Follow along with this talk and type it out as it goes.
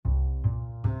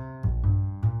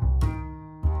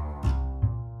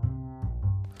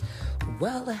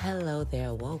Well, hello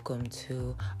there. Welcome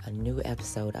to a new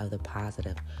episode of the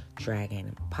Positive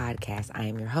Dragon podcast. I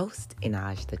am your host,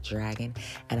 Inaj the Dragon,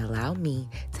 and allow me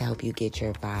to help you get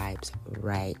your vibes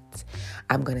right.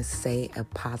 I'm going to say a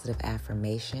positive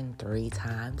affirmation 3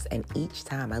 times, and each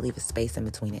time I leave a space in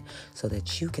between it so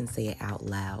that you can say it out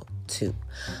loud too.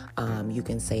 You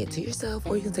can say it to yourself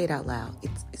or you can say it out loud.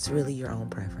 It's really your own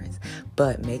preference,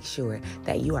 but make sure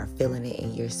that you are feeling it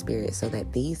in your spirit so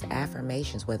that these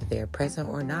affirmations, whether they're present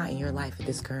or not in your life at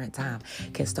this current time,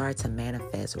 can start to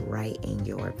manifest right in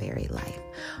your very life.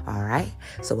 All right.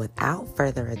 So without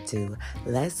further ado,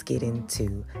 let's get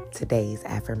into today's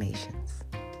affirmations.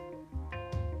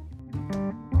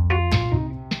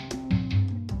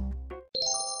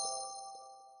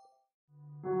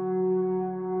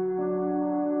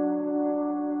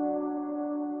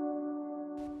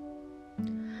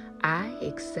 I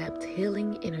accept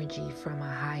healing energy from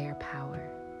a higher power.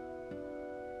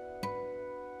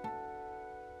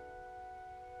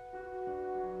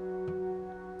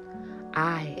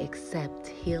 I accept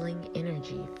healing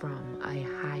energy from a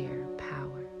higher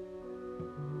power.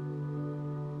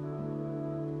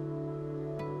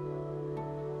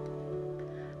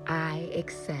 I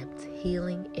accept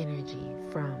healing energy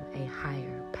from a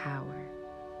higher power.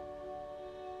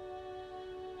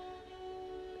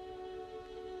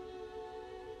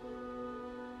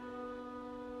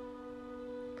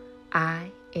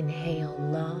 I inhale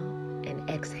love and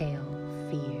exhale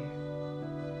fear.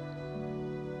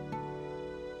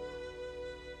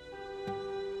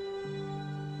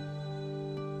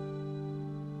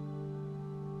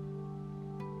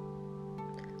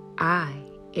 I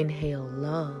inhale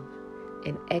love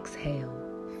and exhale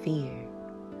fear.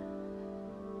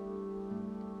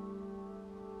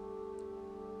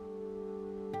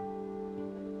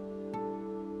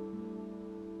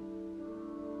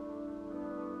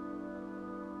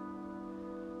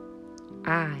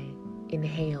 I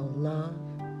inhale love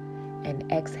and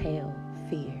exhale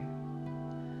fear.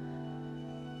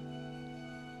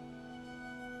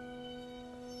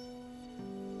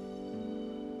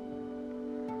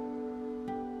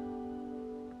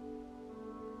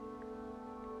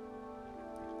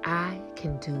 I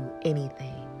can do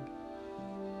anything.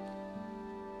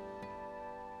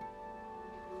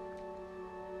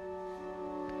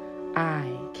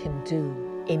 I can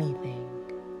do anything.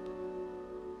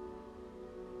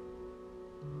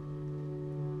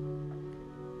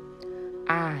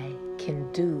 I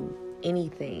can do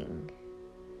anything.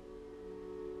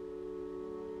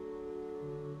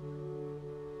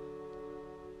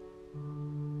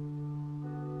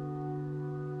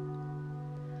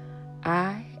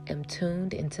 I am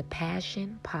tuned into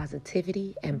passion,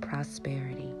 positivity, and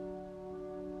prosperity.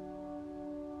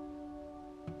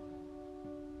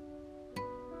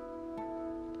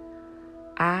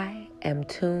 I am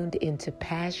tuned into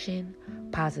passion,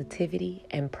 positivity,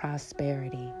 and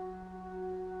prosperity.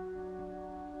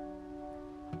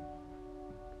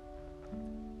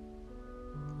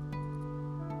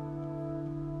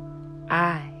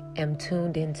 I am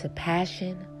tuned into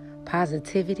passion,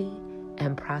 positivity,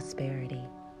 and prosperity.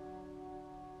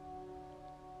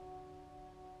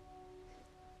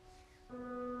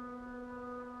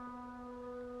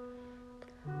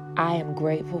 I am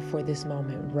grateful for this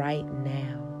moment right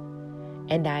now,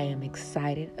 and I am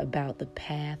excited about the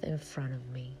path in front of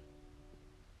me.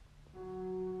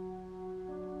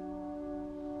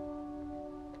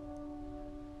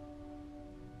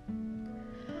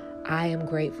 I am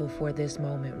grateful for this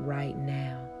moment right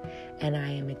now, and I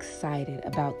am excited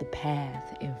about the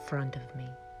path in front of me.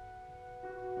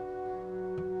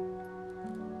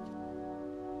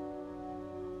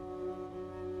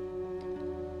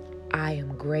 I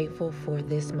am grateful for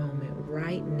this moment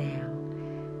right now,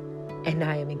 and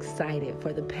I am excited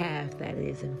for the path that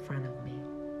is in front of me.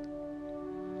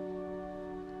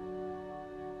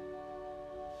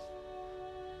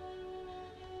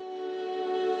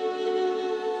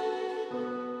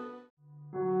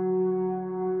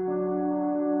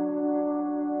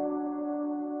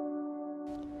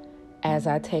 As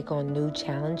I take on new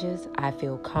challenges, I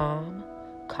feel calm,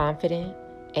 confident,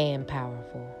 and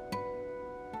powerful.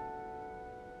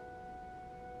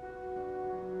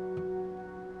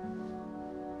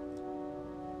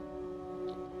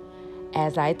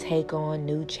 As I take on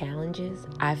new challenges,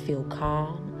 I feel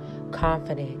calm,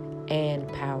 confident, and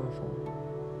powerful.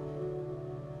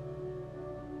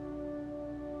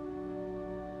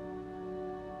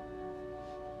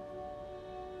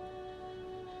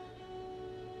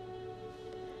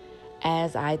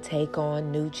 As I take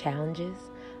on new challenges,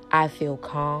 I feel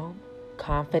calm,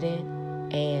 confident,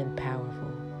 and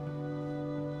powerful.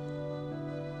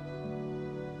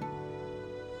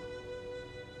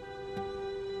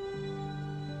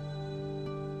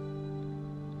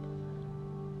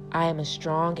 I am a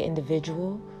strong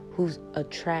individual who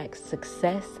attracts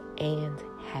success and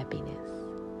happiness.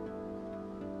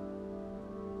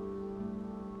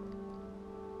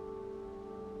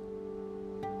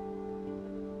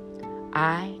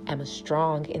 I am a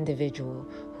strong individual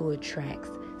who attracts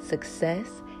success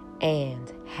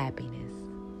and happiness.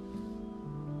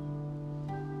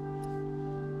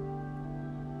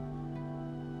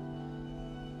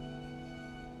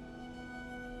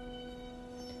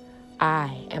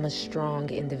 I am a strong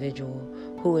individual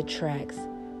who attracts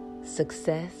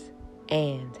success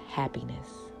and happiness.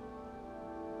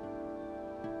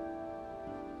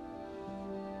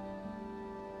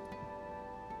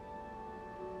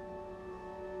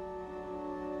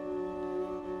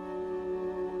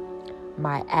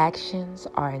 My actions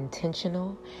are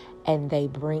intentional and they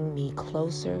bring me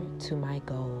closer to my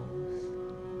goals.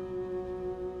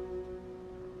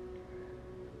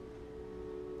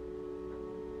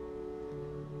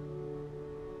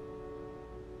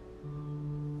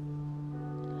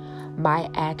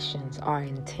 My actions are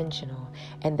intentional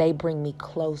and they bring me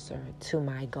closer to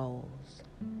my goals.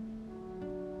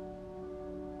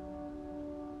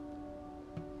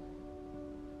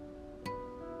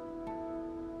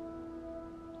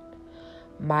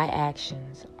 My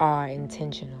actions are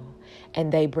intentional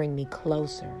and they bring me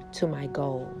closer to my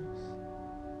goals.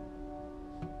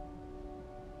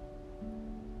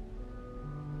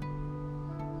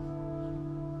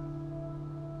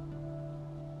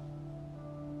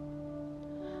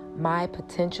 My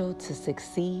potential to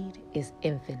succeed is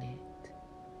infinite.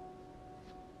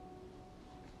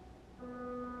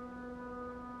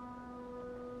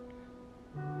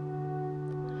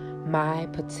 My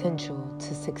potential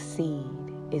to succeed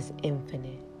is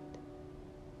infinite.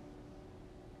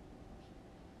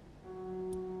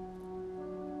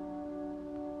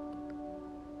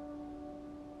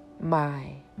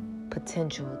 My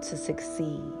potential to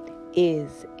succeed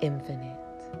is infinite.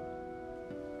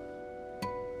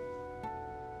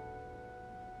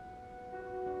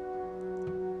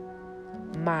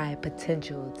 My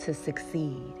potential to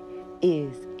succeed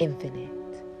is infinite.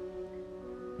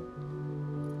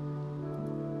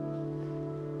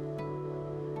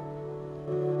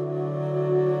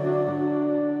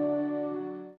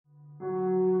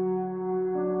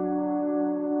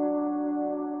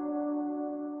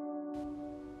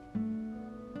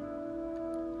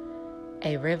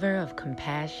 A river of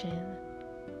compassion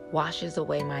washes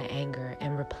away my anger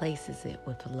and replaces it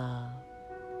with love.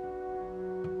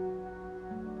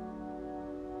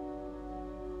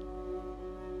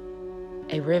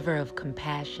 A river of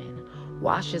compassion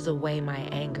washes away my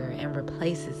anger and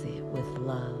replaces it with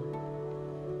love.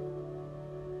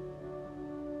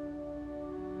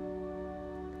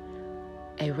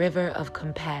 A river of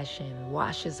compassion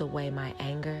washes away my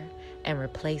anger and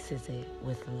replaces it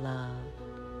with love.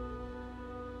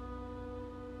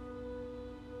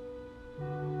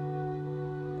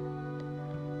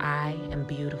 I am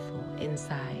beautiful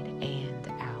inside and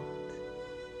out.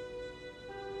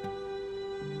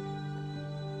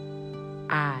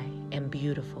 I am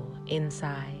beautiful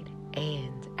inside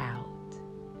and out.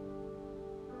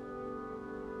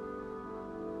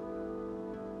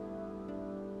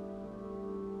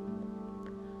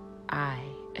 I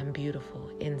am beautiful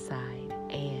inside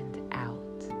and out.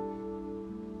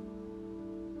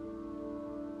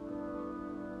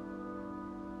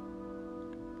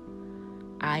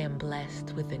 I am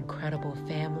blessed with incredible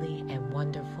family and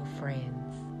wonderful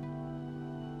friends.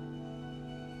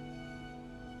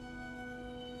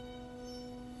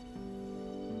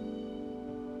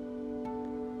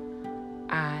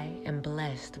 I am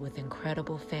blessed with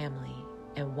incredible family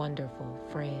and wonderful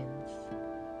friends.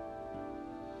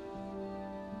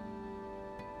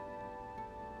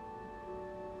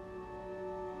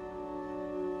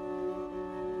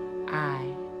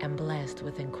 I am blessed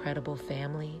with incredible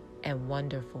family and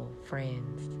wonderful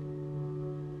friends.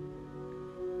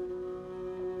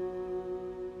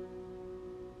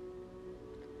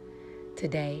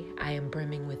 Today, I am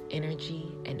brimming with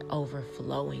energy and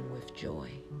overflowing with joy.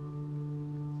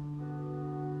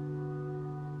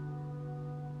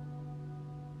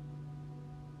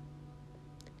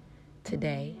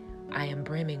 Today, I am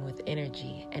brimming with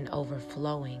energy and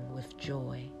overflowing with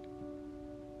joy.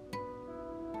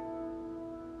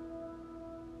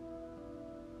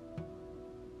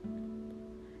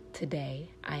 Today,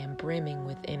 I am brimming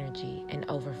with energy and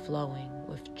overflowing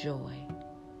with joy.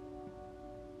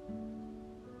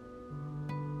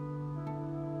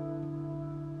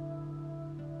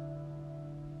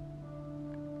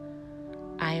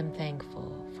 I am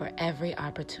thankful for every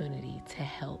opportunity to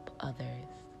help others.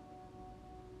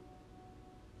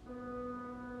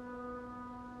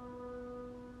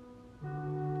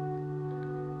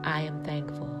 I am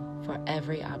thankful for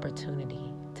every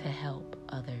opportunity to help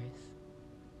others.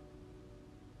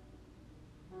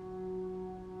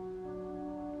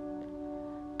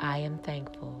 I am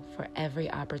thankful for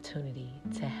every opportunity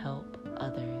to help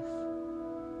others.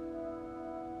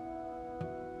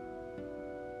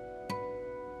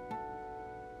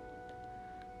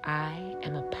 I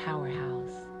am a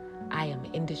powerhouse. I am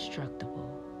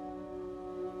indestructible.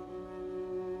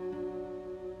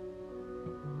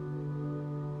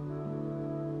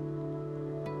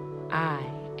 I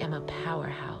am a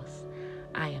powerhouse.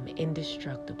 I am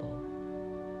indestructible.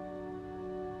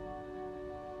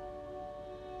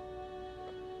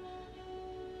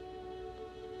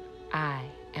 I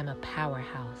am a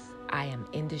powerhouse. I am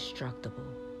indestructible.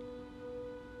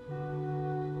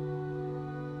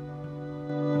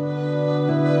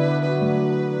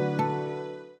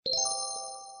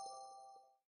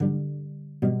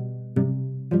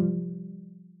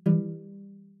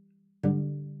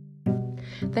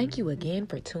 Thank you again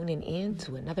for tuning in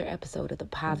to another episode of the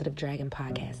Positive Dragon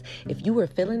Podcast. If you were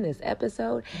feeling this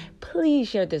episode, please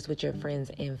share this with your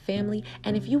friends and family.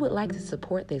 And if you would like to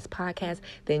support this podcast,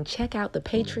 then check out the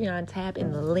Patreon tab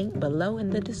in the link below in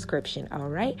the description, all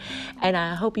right? And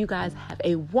I hope you guys have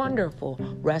a wonderful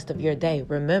rest of your day.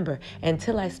 Remember,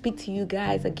 until I speak to you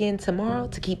guys again tomorrow,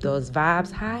 to keep those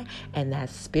vibes high and that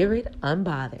spirit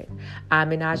unbothered. I'm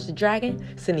Minaj the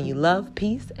Dragon, sending you love,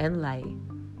 peace, and light.